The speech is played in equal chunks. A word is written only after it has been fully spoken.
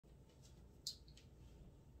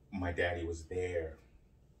My Daddy Was There.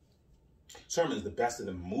 Sermons, the best of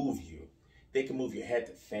them move you. They can move your head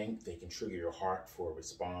to think. They can trigger your heart for a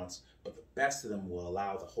response. But the best of them will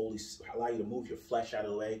allow you to move your flesh out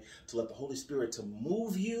of the way, to let the Holy Spirit to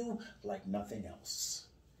move you like nothing else.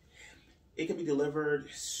 It can be delivered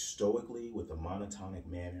stoically with a monotonic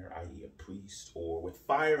manner, i.e. a priest, or with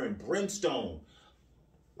fire and brimstone,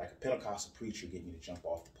 like a Pentecostal preacher getting you to jump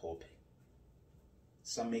off the pulpit.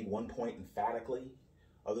 Some make one point emphatically.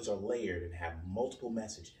 Others are layered and have multiple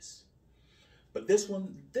messages. But this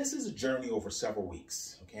is a journey over several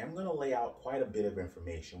weeks. Okay, I'm going to lay out quite a bit of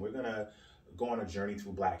information. We're going to go on a journey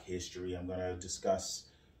through Black history. I'm going to discuss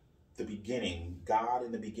the beginning, God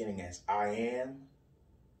in the beginning as I am,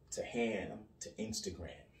 to Ham, to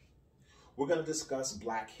Instagram. We're going to discuss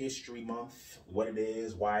Black History Month, what it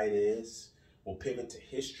is, why it is. We'll pivot to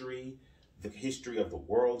history, the history of the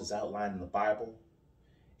world is outlined in the Bible.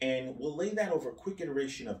 And we'll lay that over a quick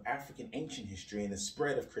iteration of African ancient history and the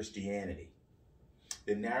spread of Christianity.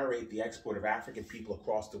 Then narrate the export of African people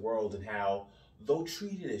across the world and how, though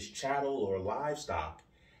treated as chattel or livestock,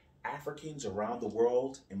 Africans around the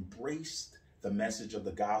world embraced the message of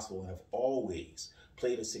the gospel and have always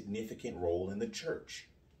played a significant role in the church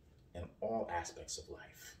in all aspects of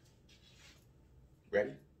life.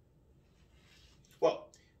 Ready? Well,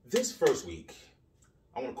 this first week,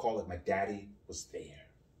 I want to call it My Daddy Was There.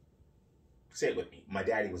 Say it with me. My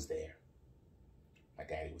daddy was there. My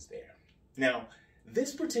daddy was there. Now,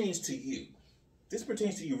 this pertains to you. This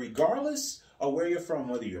pertains to you regardless of where you're from,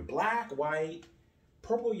 whether you're black, white,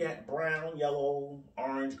 purple, brown, yellow,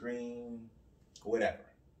 orange, green, whatever.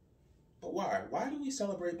 But why? Why do we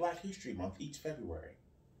celebrate Black History Month each February?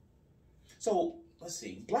 So, let's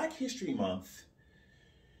see. Black History Month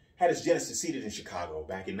had its genesis seated in Chicago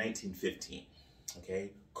back in 1915.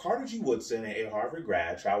 Okay, Carter G. Woodson, a Harvard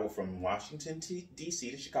grad, traveled from Washington,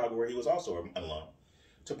 D.C. to Chicago, where he was also an alum,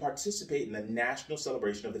 to participate in the national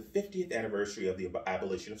celebration of the 50th anniversary of the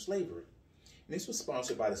abolition of slavery. And this was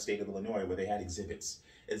sponsored by the state of Illinois, where they had exhibits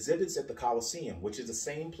at the Coliseum, which is the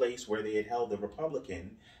same place where they had held the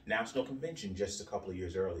Republican National Convention just a couple of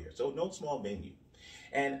years earlier. So no small venue.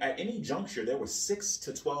 And at any juncture, there were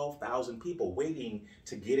 6,000 to 12,000 people waiting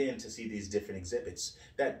to get in to see these different exhibits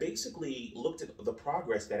that basically looked at the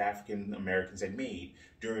progress that African Americans had made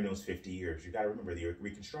during those 50 years. You got to remember, the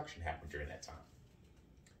Reconstruction happened during that time.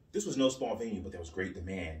 This was no small venue, but there was great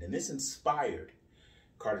demand. And this inspired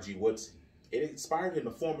Carter G. Woodson. It inspired him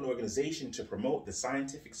to form an organization to promote the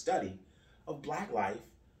scientific study of Black life.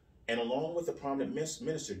 And along with the prominent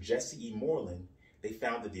minister, Jesse E. Moreland, they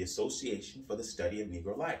founded the Association for the Study of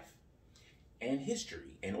Negro Life and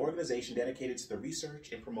History, an organization dedicated to the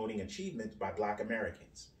research and promoting achievements by Black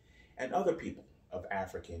Americans and other people of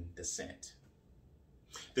African descent.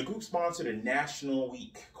 The group sponsored a national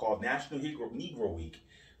week called National Negro Week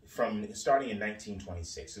starting in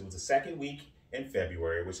 1926. It was the second week in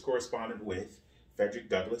February, which corresponded with Frederick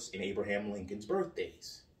Douglass and Abraham Lincoln's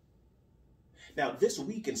birthdays. Now, this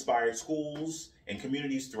week inspired schools and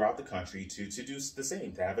communities throughout the country to do the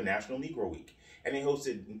same, to have a National Negro Week. And they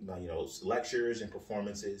hosted, lectures and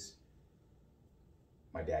performances.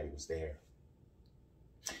 My daddy was there.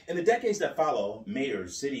 In the decades that follow,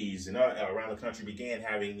 mayors, cities, and around the country began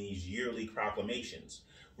having these yearly proclamations,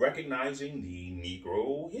 recognizing the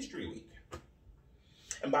Negro History Week.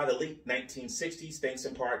 And by the late 1960s, thanks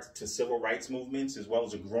in part to civil rights movements, as well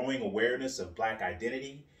as a growing awareness of Black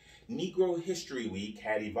identity, Negro History Week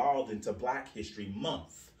had evolved into Black History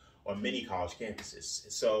Month on many college campuses.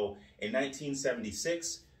 So in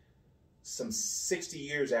 1976, some 60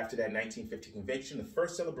 years after that 1950 convention, the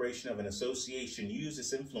first celebration of an association used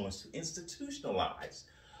its influence to institutionalize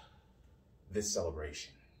this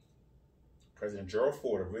celebration. President Gerald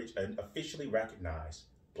Ford officially recognized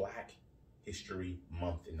Black History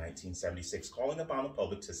Month in 1976, calling upon the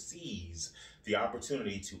public to seize the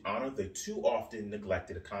opportunity to honor the too often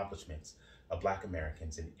neglected accomplishments of Black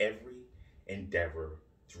Americans in every endeavor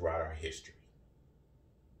throughout our history.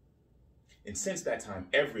 And since that time,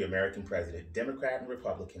 every American president, Democrat and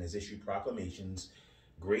Republican, has issued proclamations,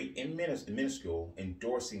 great and minuscule,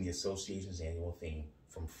 endorsing the association's annual theme,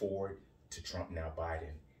 from Ford to Trump, now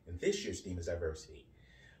Biden. And this year's theme is diversity.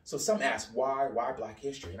 So some ask, why Black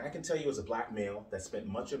history? And I can tell you, as a Black male that spent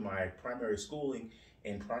much of my primary schooling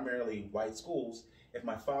in primarily white schools, if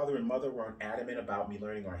my father and mother weren't adamant about me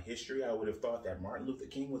learning our history, I would have thought that Martin Luther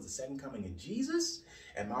King was the second coming of Jesus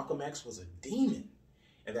and Malcolm X was a demon,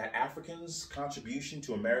 and that Africans' contribution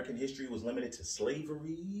to American history was limited to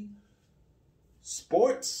slavery,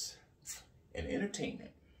 sports, and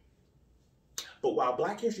entertainment. But while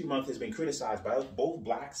Black History Month has been criticized by both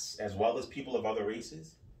Blacks as well as people of other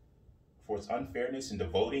races, for its unfairness in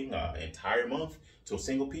devoting an entire month to a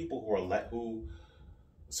single people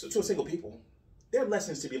to a single people. There are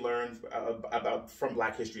lessons to be learned from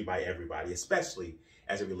Black history by everybody, especially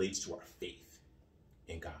as it relates to our faith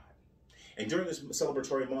in God. And during this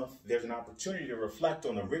celebratory month, there's an opportunity to reflect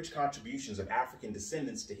on the rich contributions of African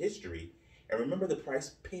descendants to history and remember the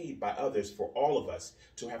price paid by others for all of us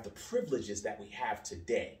to have the privileges that we have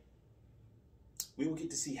today. We will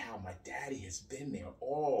get to see how my daddy has been there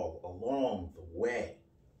all along the way.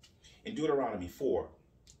 In Deuteronomy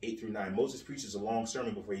 4:8-9, Moses preaches a long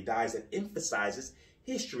sermon before he dies that emphasizes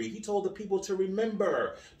history. He told the people to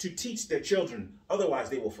remember, to teach their children, otherwise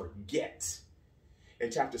they will forget.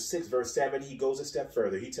 In chapter 6, verse 7, he goes a step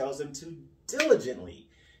further. He tells them to diligently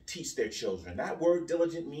teach their children. That word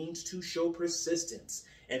diligent means to show persistence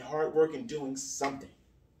and hard work in doing something.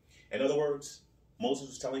 In other words, Moses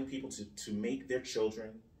was telling people to make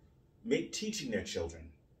teaching their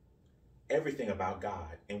children everything about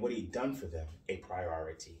God and what he'd done for them a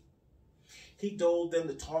priority. He told them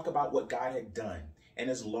to talk about what God had done and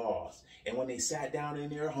his laws. And when they sat down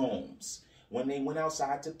in their homes, when they went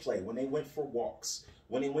outside to play, when they went for walks,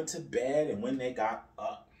 when they went to bed, and when they got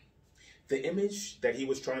up. The image that he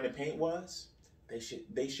was trying to paint was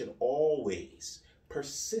they should always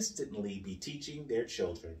persistently be teaching their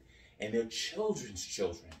children and their children's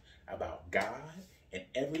children about God and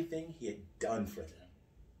everything he had done for them.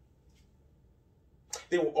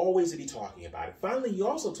 They were always to be talking about it. Finally, he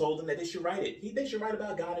also told them that they should write it. They should write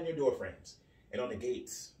about God in their door frames and on the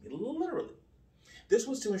gates, literally. This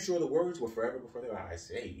was to ensure the words were forever before their eyes.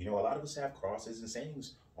 Hey, a lot of us have crosses and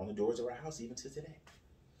sayings on the doors of our house even to today.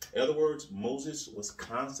 In other words, Moses was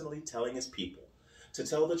constantly telling his people to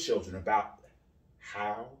tell the children about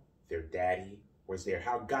how their daddy was there,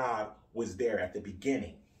 how God was there at the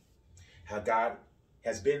beginning, how God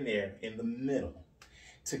has been there in the middle,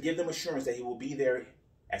 to give them assurance that he will be there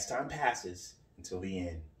as time passes until the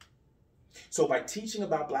end. So by teaching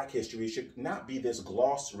about Black history, it should not be this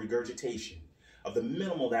gloss regurgitation of the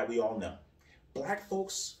minimal that we all know. Black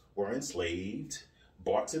folks were enslaved,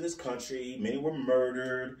 brought to this country, many were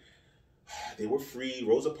murdered, they were free.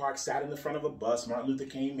 Rosa Parks sat in the front of a bus, Martin Luther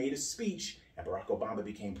King made a speech, and Barack Obama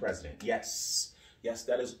became president. Yes,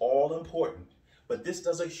 that is all important. But this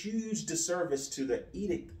does a huge disservice to the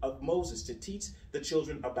edict of Moses to teach the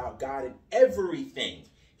children about God and everything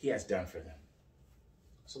he has done for them.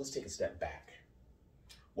 So let's take a step back.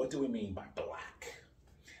 What do we mean by Black?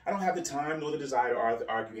 I don't have the time nor the desire to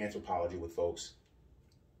argue anthropology with folks,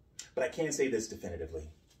 but I can say this definitively.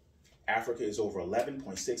 Africa is over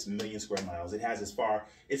 11.6 million square miles. It's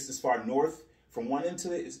as far north from one end to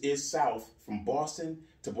the south, from Boston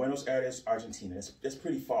to Buenos Aires, Argentina. That's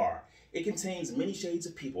pretty far. It contains many shades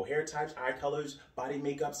of people, hair types, eye colors, body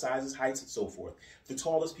makeup, sizes, heights, and so forth. The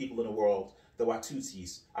tallest people in the world, the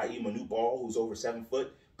Watusis, i.e. Manu Ball, who's over 7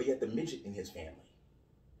 foot, but yet the midget in his family.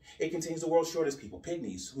 It contains the world's shortest people,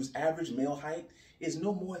 pygmies, whose average male height is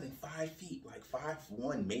no more than 5 feet, like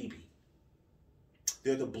 5'1" maybe.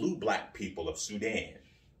 They're the blue black people of Sudan.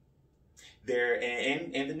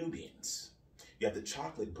 And the Nubians. You have the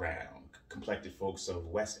chocolate brown complected folks of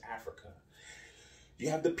West Africa. You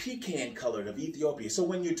have the pecan colored of Ethiopia. So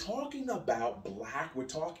when you're talking about Black, we're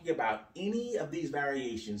talking about any of these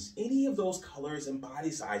variations, any of those colors and body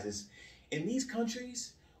sizes. In these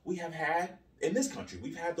countries, we've had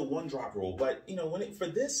the one drop rule. But for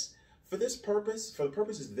the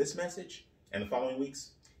purposes of this message and the following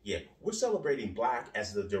weeks, we're celebrating Black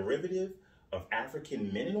as the derivative of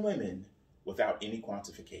African men and women without any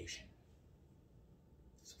quantification.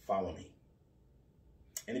 So follow me.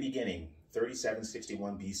 In the beginning,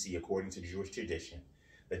 3761 BC, according to Jewish tradition,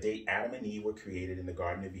 the date Adam and Eve were created in the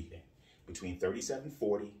Garden of Eden. Between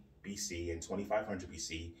 3740 BC and 2500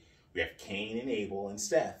 BC, we have Cain and Abel and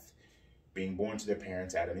Seth being born to their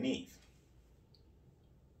parents, Adam and Eve.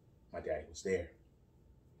 My daddy was there.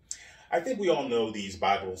 I think we all know these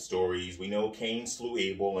Bible stories. We know Cain slew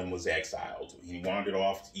Abel and was exiled. He wandered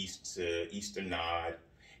off to eastern Nod,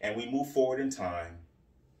 and we move forward in time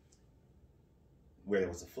where there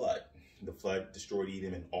was a flood. The flood destroyed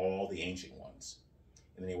Eden and all the ancient ones.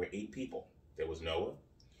 And then there were 8 people. There was Noah,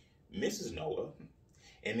 Mrs. Noah,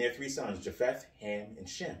 and their 3 sons, Japheth, Ham, and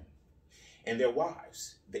Shem, and their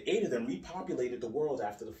wives. The 8 of them repopulated the world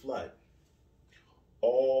after the flood.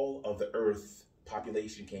 All of the earth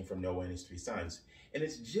population came from Noah and his 3 sons. And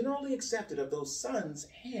it's generally accepted of those sons,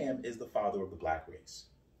 Ham is the father of the Black race.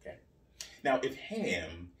 Okay. Now, if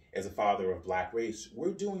Ham is a father of Black race,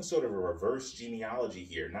 we're doing sort of a reverse genealogy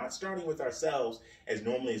here, not starting with ourselves as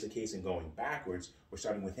normally is the case in going backwards. We're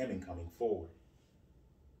starting with him and coming forward.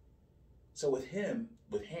 So with Ham,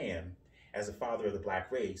 as a father of the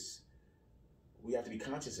black race, we have to be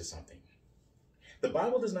conscious of something. The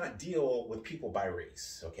Bible does not deal with people by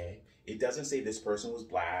race, okay? It doesn't say this person was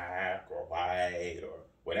black or white or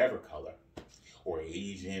whatever color or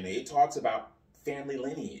Asian. It talks about family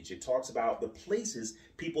lineage. It talks about the places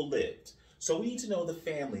people lived. So we need to know the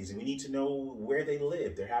families, and we need to know where they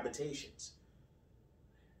lived, their habitations.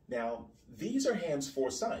 Now, these are Ham's 4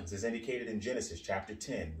 sons, as indicated in Genesis chapter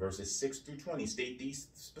 10, verses 6 through 20, state these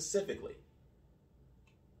specifically.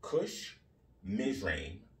 Cush,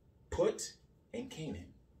 Mizraim, Put, and Canaan.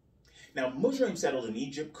 Now, Mizraim settled in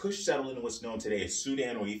Egypt, Cush settled in what's known today as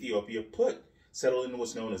Sudan or Ethiopia, Put settled in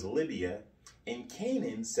what's known as Libya, and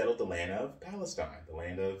Canaan settled the land of Palestine, the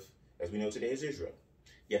land of, as we know today, as Israel.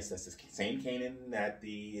 Yes, that's the same Canaan that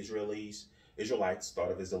the Israelites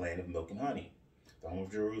thought of as the land of milk and honey, the home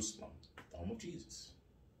of Jerusalem, the home of Jesus.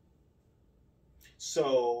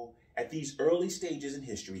 So, at these early stages in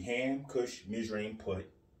history, Ham, Cush, Mizraim, Put,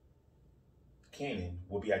 Canaan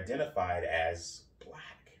will be identified as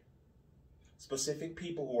black. Specific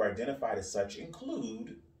people who are identified as such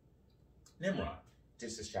include Nimrod,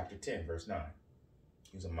 Genesis chapter 10, verse 9.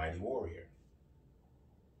 He was a mighty warrior.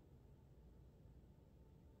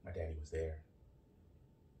 My daddy was there.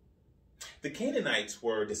 The Canaanites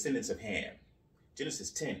were descendants of Ham. Genesis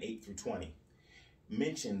 10, 8 through 20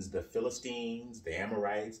 mentions the Philistines, the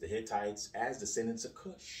Amorites, the Hittites as descendants of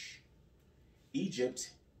Cush,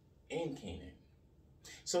 Egypt, and Canaan.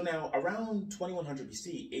 So now, around 2100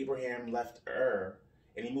 BC, Abraham left Ur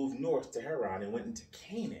and he moved north to Haran and went into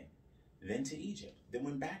Canaan, then to Egypt, then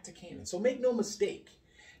went back to Canaan. So make no mistake,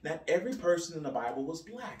 not every person in the Bible was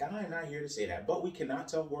black. I am not here to say that, but we cannot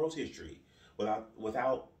tell world history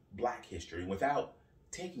without black history, without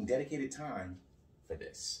taking dedicated time for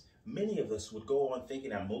this. Many of us would go on thinking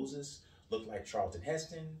that Moses looked like Charlton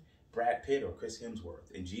Heston, Brad Pitt, or Chris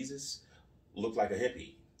Hemsworth, and Jesus looked like a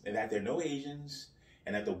hippie, and that there are no Asians,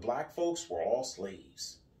 and that the black folks were all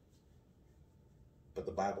slaves. But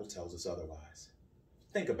the Bible tells us otherwise.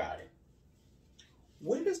 Think about it.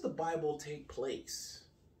 Where does the Bible take place?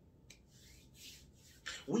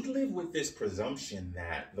 We live with this presumption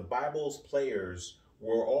that the Bible's players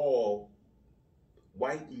were all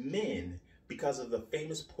white men because of the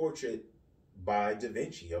famous portrait by Da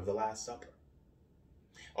Vinci of the Last Supper.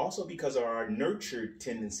 Also because of our nurtured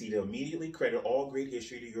tendency to immediately credit all great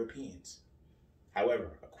history to Europeans.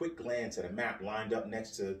 However, a quick glance at a map lined up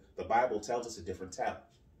next to the Bible tells us a different tale.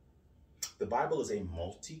 The Bible is a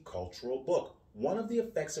multicultural book. One of the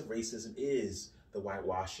effects of racism is the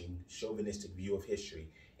whitewashing, chauvinistic view of history.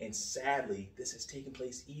 And sadly, this has taken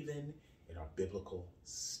place even in our biblical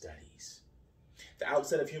studies. The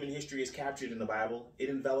outset of human history is captured in the Bible. It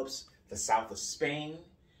envelops the south of Spain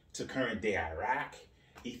to current-day Iraq,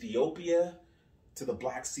 Ethiopia to the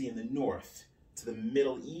Black Sea in the north, to the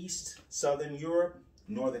Middle East, Southern Europe,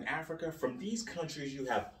 Northern Africa. From these countries, you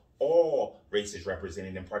have all races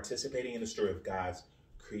represented and participating in the story of God's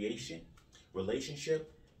creation,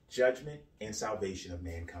 relationship, judgment, and salvation of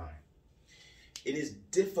mankind. It is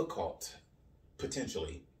difficult,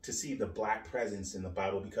 potentially, to see the black presence in the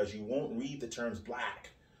Bible because you won't read the terms black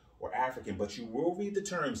or African, but you will read the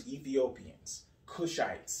terms Ethiopians,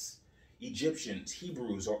 Cushites, Egyptians,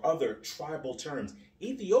 Hebrews, or other tribal terms.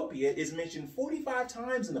 Ethiopia is mentioned 45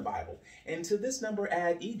 times in the Bible, and to this number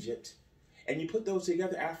add Egypt, and you put those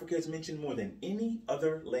together, Africa is mentioned more than any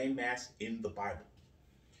other landmass in the Bible.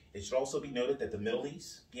 It should also be noted that the Middle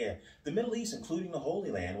East, including the Holy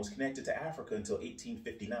Land, was connected to Africa until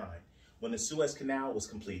 1859, when the Suez Canal was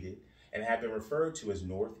completed and had been referred to as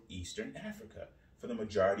Northeastern Africa for the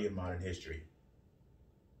majority of modern history.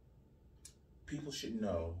 People should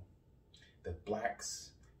know that blacks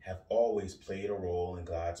have always played a role in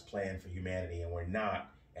God's plan for humanity, and we're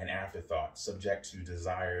not an afterthought subject to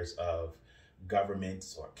desires of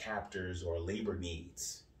governments or captors or labor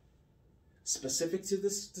needs. Specific to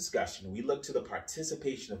this discussion, we look to the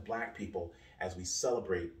participation of black people as we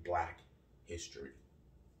celebrate black history.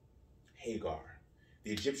 Hagar,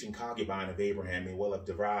 the Egyptian concubine of Abraham, may well have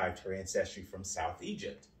derived her ancestry from South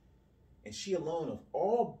Egypt. And she alone of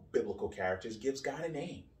all biblical characters gives God a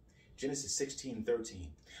name. Genesis 16:13.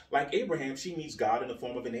 Like Abraham, she meets God in the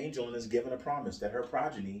form of an angel and is given a promise that her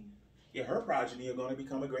progeny are going to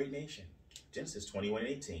become a great nation. Genesis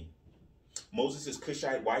 21:18. Moses'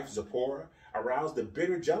 Cushite wife, Zipporah, aroused the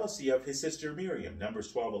bitter jealousy of his sister Miriam,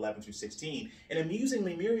 Numbers 12:11-16. And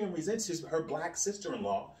amusingly, Miriam resents her black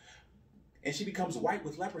sister-in-law, and she becomes white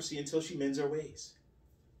with leprosy until she mends her ways.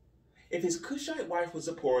 If his Cushite wife was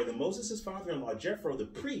Zipporah, then Moses' father-in-law, Jethro, the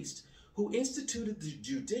priest, who instituted the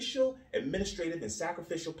judicial, administrative, and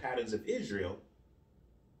sacrificial patterns of Israel,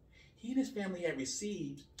 he and his family had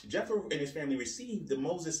received, Jethro and his family received the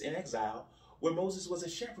Moses in exile, where Moses was a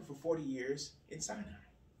shepherd for 40 years in Sinai.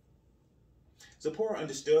 Zipporah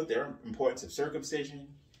understood the importance of circumcision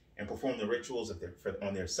and performed the rituals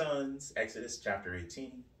on their sons, Exodus chapter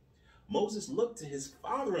 18. Moses looked to his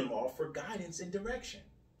father-in-law for guidance and direction.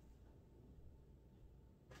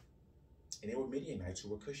 And they were Midianites who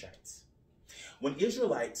were Cushites. When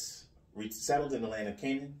Israelites settled in the land of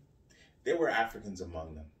Canaan, there were Africans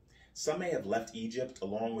among them. Some may have left Egypt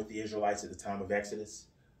along with the Israelites at the time of Exodus.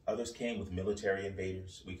 Others came with military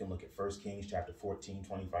invaders. We can look at 1 Kings chapter 14,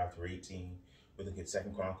 25 through 18. We look at 2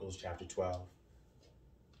 Chronicles chapter 12,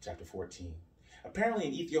 chapter 14. Apparently,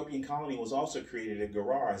 an Ethiopian colony was also created at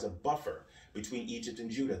Gerar as a buffer between Egypt and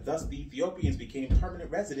Judah. Thus, the Ethiopians became permanent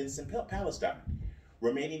residents in Palestine,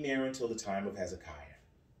 remaining there until the time of Hezekiah,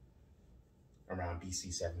 around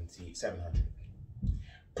BC 700.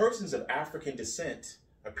 Persons of African descent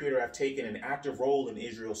appear to have taken an active role in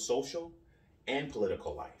Israel's social and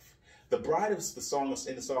political life. The bride of in the Song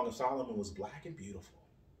of Solomon was black and beautiful.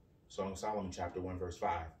 Song of Solomon, chapter 1, verse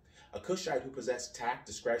 5. A Cushite who possessed tact,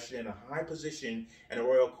 discretion, and a high position in a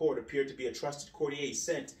royal court appeared to be a trusted courtier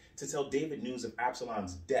sent to tell David news of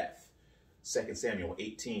Absalom's death. 2 Samuel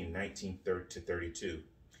 18, 19-32.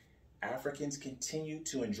 Africans continued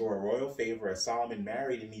to enjoy royal favor as Solomon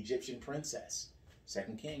married an Egyptian princess.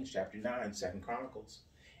 2 Kings chapter 9, 2 Chronicles.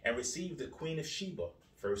 And received the Queen of Sheba.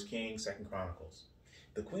 1 Kings, 2 Chronicles.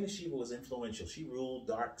 The Queen of Sheba was influential. She ruled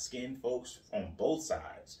dark-skinned folks on both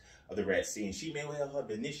sides of the Red Sea, and she may well have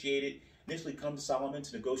initially come to Solomon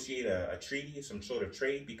to negotiate a treaty of some sort of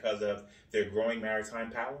trade because of their growing maritime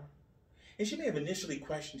power. And she may have initially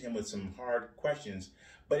questioned him with some hard questions,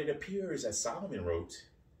 but it appears, as Solomon wrote,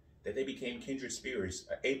 that they became kindred spirits,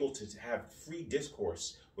 able to have free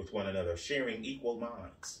discourse with one another, sharing equal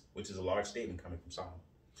minds, which is a large statement coming from Solomon.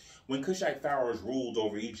 When Cushite pharaohs ruled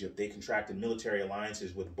over Egypt, they contracted military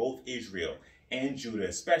alliances with both Israel and Judah,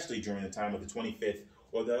 especially during the time of the 25th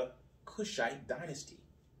or the Cushite dynasty.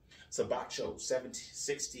 𝐦𝐨𝐫𝐞,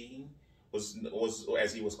 716, was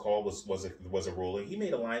as he was called, was a ruler. He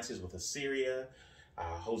made alliances with Assyria,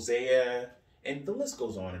 Hosea, and the list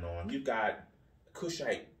goes on and on. You've got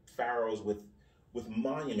Cushite pharaohs with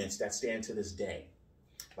monuments that stand to this day,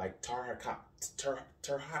 like Tarhaka,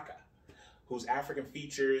 whose African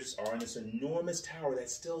features are in this enormous tower that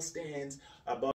still stands above